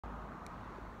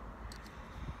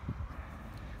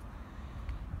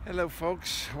Hello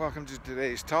folks, welcome to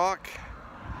today's talk.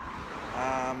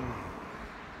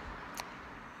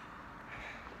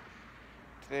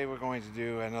 Today we're going to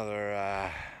do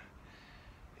another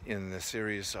in the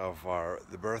series of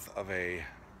the birth of a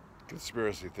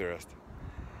conspiracy theorist.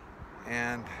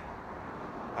 And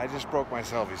I just broke my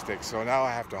selfie stick, so now I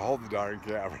have to hold the darn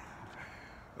camera.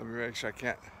 Let me make sure I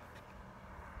can't.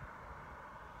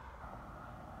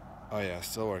 Oh yeah,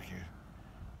 still working.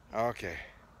 Okay.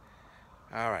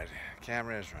 Alright,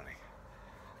 camera is running.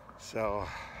 So,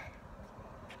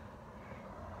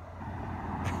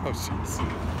 oh jeez.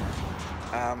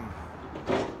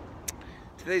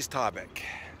 Today's topic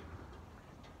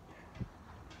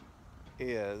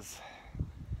is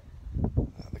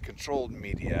the controlled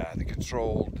media, the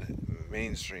controlled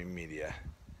mainstream media.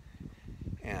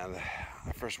 And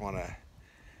I first want to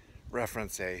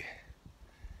reference a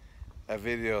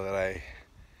video that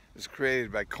was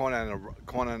created by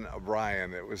Conan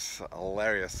O'Brien. It was a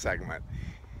hilarious segment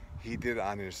he did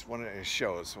on one of his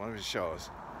shows,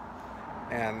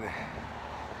 and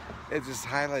it just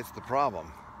highlights the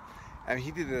problem. I mean,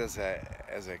 he did it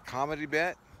as a comedy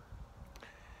bit,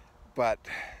 but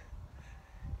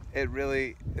it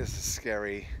really is a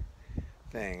scary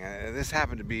thing. And this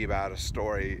happened to be about a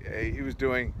story. He was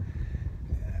doing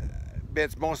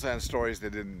bits mostly on stories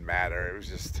that didn't matter. It was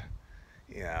just,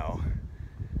 you know,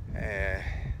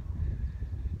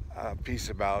 a piece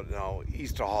about, you know,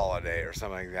 Easter holiday or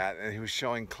something like that, and he was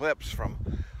showing clips from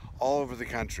all over the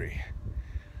country,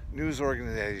 news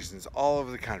organizations all over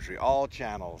the country, all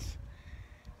channels,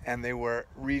 and they were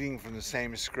reading from the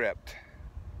same script,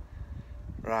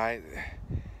 right?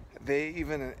 They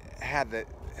even had the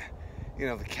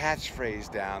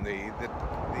catchphrase down. The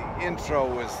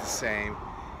intro was the same.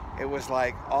 It was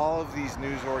like all of these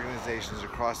news organizations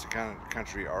across the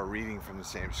country are reading from the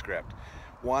same script.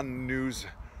 One news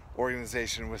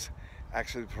organization was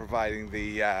actually providing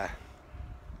the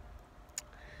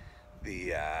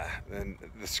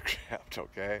script,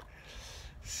 okay?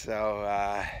 So,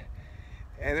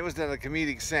 and it was in a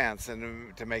comedic sense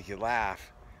and to make you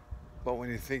laugh. But when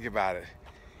you think about it,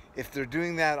 if they're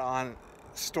doing that on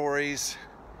stories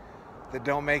that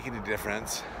don't make any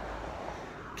difference,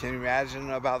 can you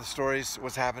imagine about the stories,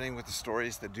 what's happening with the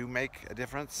stories that do make a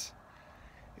difference?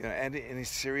 You know, any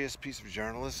serious piece of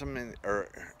journalism or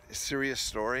a serious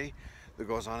story that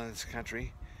goes on in this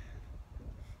country,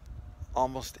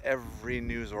 almost every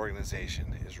news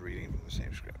organization is reading from the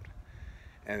same script.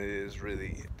 And it is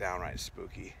really downright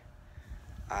spooky.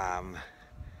 The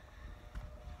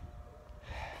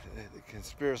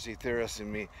conspiracy theorists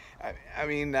in me, I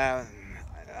mean,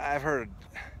 I've heard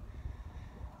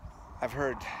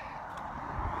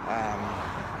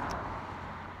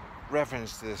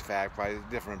reference to this fact by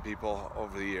different people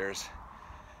over the years,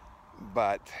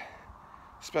 but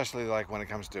especially like when it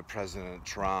comes to President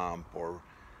Trump or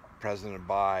President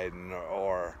Biden,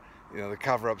 or you know, the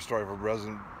cover-up story for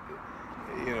President,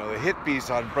 you know, the hit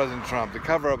piece on President Trump, the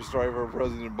cover-up story for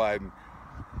President Biden.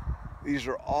 These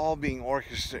are all being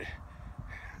orchestrated.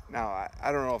 Now,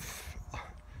 I don't know if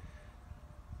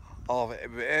all of it,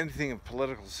 but anything of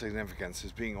political significance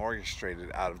is being orchestrated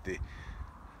out of the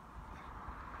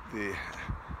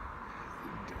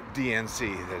DNC,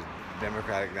 the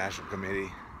Democratic National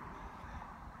Committee.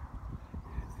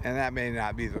 And that may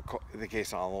not be the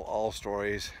case on all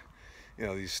stories. You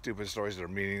know, these stupid stories that are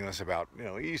meaningless about, you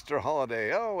know, Easter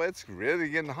holiday. Oh, it's really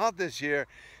getting hot this year.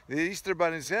 The Easter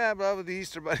bunnies, yeah, blah, blah, the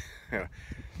Easter bunny.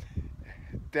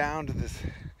 Down to this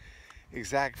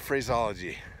exact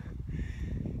phraseology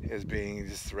is being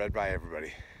just read by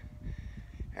everybody.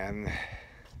 And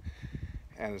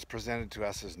it's presented to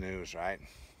us as news, right?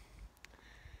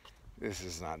 This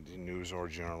is not news or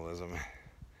journalism.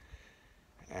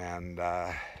 And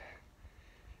it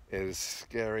is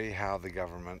scary how the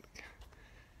government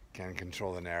can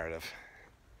control the narrative.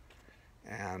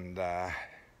 And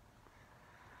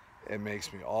it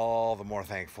makes me all the more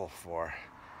thankful for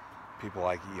people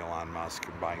like Elon Musk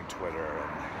and buying Twitter.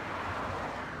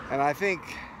 And I think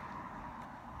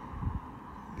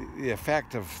the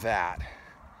effect of that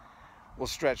will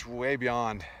stretch way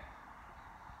beyond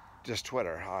just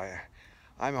Twitter.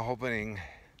 I'm hoping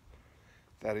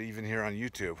that even here on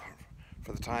YouTube,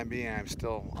 for the time being, I'm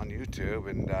still on YouTube,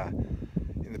 and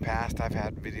in the past I've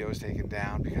had videos taken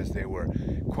down because they were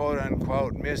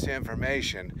quote-unquote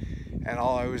misinformation, and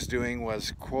all I was doing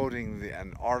was quoting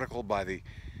an article by the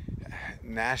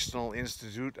National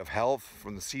Institute of Health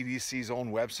from the CDC's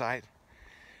own website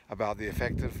about the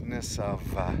effectiveness of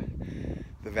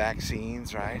the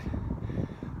vaccines, right?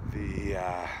 The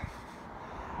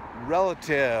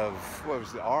relative, what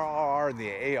was the RRR and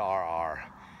the ARR,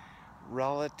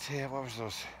 relative, what was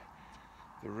those?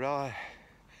 The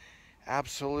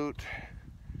absolute,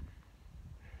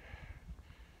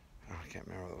 oh, I can't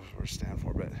remember what those words stand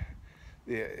for, but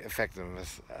the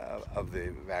effectiveness of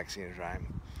the vaccine is right.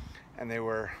 And they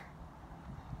were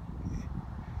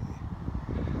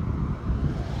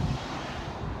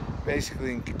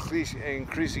basically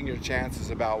increasing your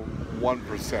chances about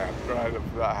 1%, right, of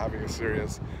having a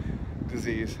serious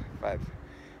disease. But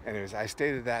anyways, I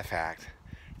stated that fact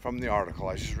from the article.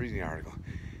 I was just reading the article,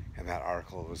 and that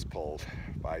article was pulled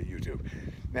by YouTube.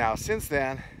 Now, since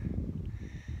then,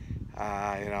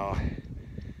 you know,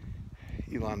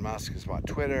 Elon Musk has bought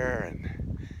Twitter, and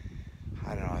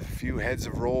I don't know, a few heads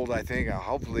have rolled, I think.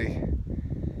 Hopefully,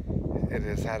 it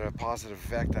has had a positive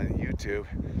effect on YouTube.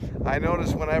 I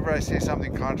notice whenever I say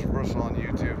something controversial on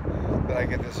YouTube that I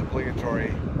get this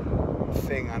obligatory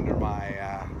thing under my,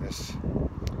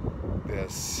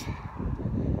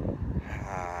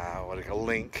 what do you call,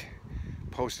 link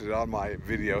posted on my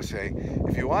video saying,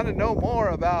 if you want to know more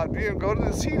about, you know, go to the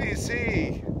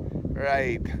CDC,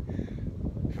 right?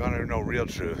 If you want to know real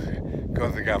truth, go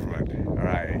to the government,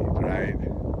 right?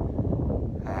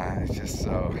 It's just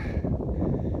so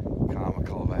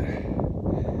comical, but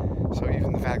so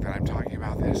even the fact that I'm talking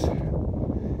about this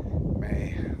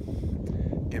may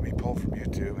get me pulled from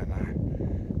YouTube, and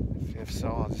if so,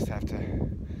 I'll just have to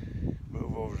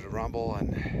move over to Rumble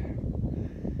and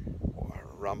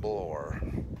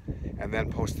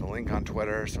then post the link on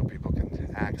Twitter so people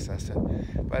can access it.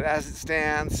 But as it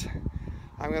stands,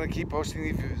 I'm going to keep posting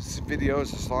these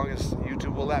videos as long as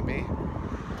YouTube will let me,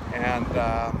 and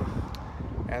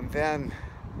then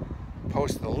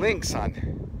post the links on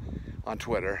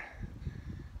Twitter.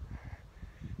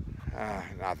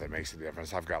 Not that it makes a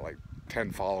difference. I've got like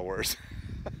 10 followers.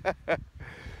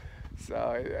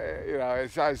 So, you know,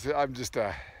 I'm just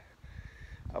a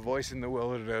voice in the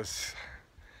wilderness,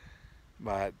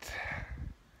 but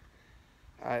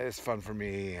it's fun for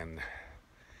me, and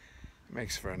it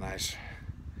makes for a nice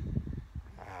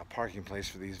parking place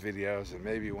for these videos. And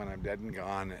maybe when I'm dead and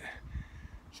gone,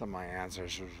 some of my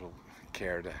ancestors will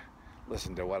care to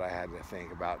listen to what I had to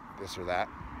think about this or that.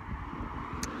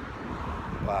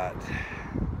 But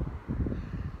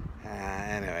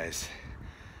anyways,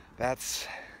 that's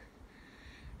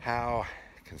how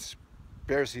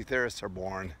conspiracy theorists are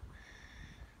born.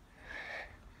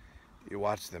 You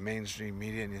watch the mainstream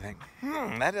media and you think,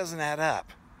 that doesn't add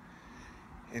up.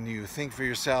 And you think for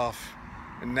yourself,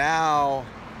 and now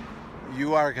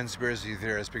you are a conspiracy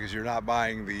theorist because you're not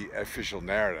buying the official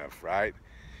narrative, right?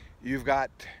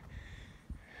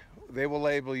 They will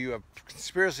label you a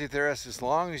conspiracy theorist as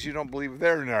long as you don't believe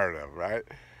their narrative, right?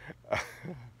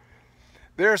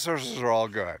 Their sources are all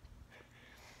good.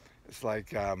 It's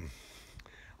like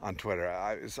on Twitter,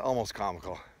 it's almost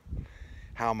comical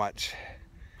how much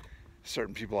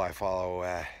certain people I follow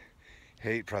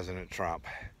hate President Trump,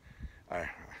 or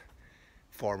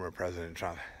former President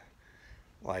Trump.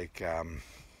 Like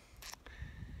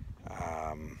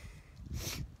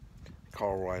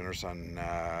Carl Reiner's son,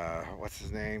 what's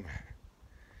his name?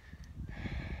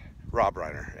 Rob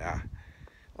Reiner, yeah.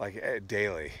 Like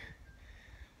daily.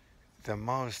 The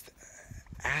most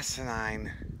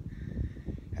asinine,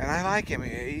 and I like him.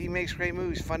 He makes great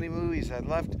movies, funny movies. I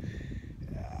loved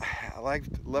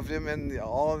him in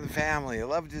All in the Family. I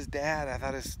loved his dad. I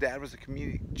thought his dad was a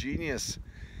comedic genius.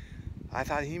 I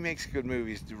thought he makes good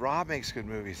movies. Rob makes good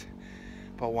movies.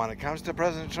 But when it comes to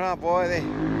President Trump, boy,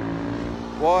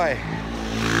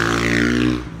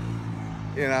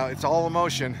 you know, it's all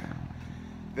emotion.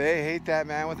 They hate that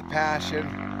man with a passion,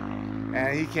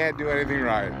 and he can't do anything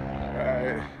right.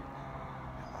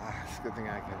 It's a good thing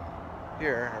I can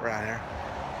hear around here.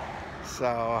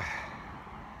 So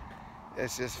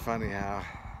it's just funny how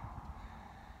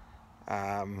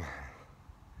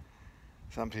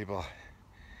some people.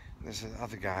 There's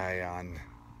another guy on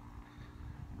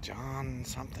John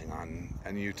something on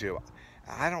YouTube.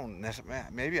 I don't necessarily,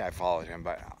 maybe I followed him,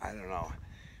 but I don't know.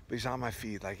 But he's on my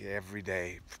feed like every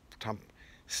day. Trump,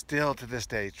 still to this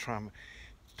day, Trump.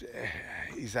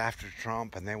 He's after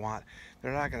Trump, and they're not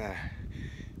gonna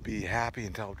be happy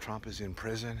until Trump is in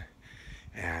prison.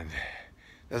 And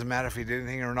doesn't matter if he did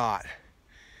anything or not.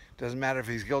 Doesn't matter if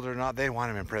he's guilty or not. They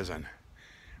want him in prison,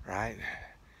 right?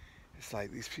 It's like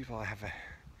these people have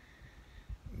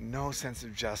no sense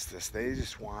of justice. They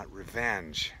just want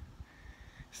revenge.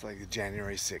 It's like the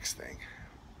January 6th thing.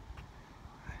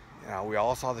 You know, we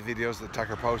all saw the videos that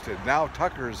Tucker posted. Now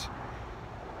Tucker's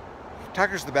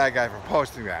the bad guy for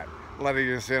posting that, letting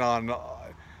us in on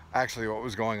actually what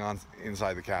was going on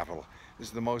inside the Capitol. This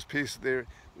is the most peaceful.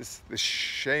 This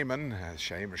shaman,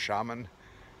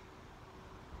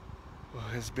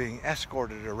 was being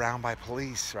escorted around by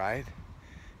police, right?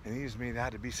 And he was made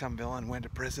out to be some villain, went to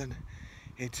prison.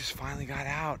 He just finally got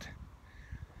out.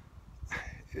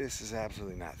 This is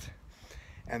absolutely nuts.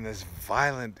 And this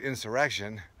violent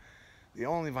insurrection, the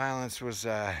only violence was,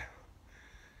 I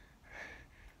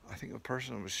think a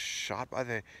person was shot by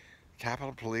the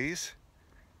Capitol Police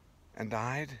and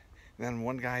died. And then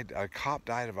one guy, a cop,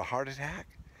 died of a heart attack.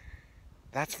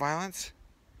 That's violence.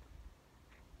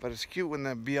 But it's cute when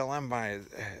the BLM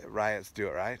riots do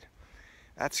it, right?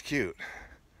 That's cute.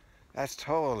 That's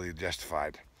totally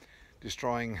justified.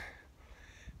 Destroying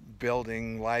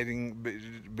buildings, lighting,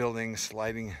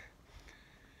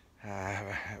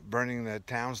 burning the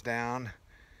towns down.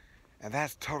 And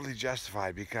that's totally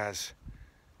justified because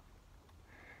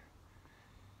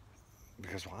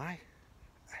why?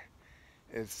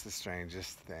 It's the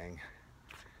strangest thing.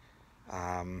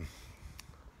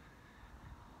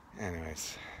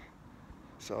 Anyways,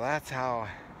 so that's how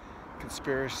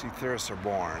conspiracy theorists are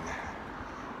born.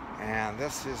 And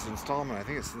this is installment, I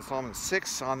think it's installment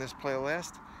 6 on this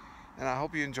playlist. And I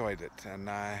hope you enjoyed it. And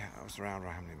I was around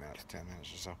how many minutes? 10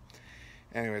 minutes or so.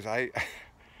 Anyways, I'm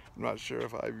not sure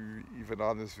if I'm even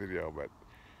on this video, but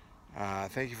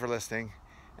thank you for listening.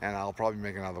 And I'll probably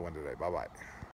make another one today. Bye-bye.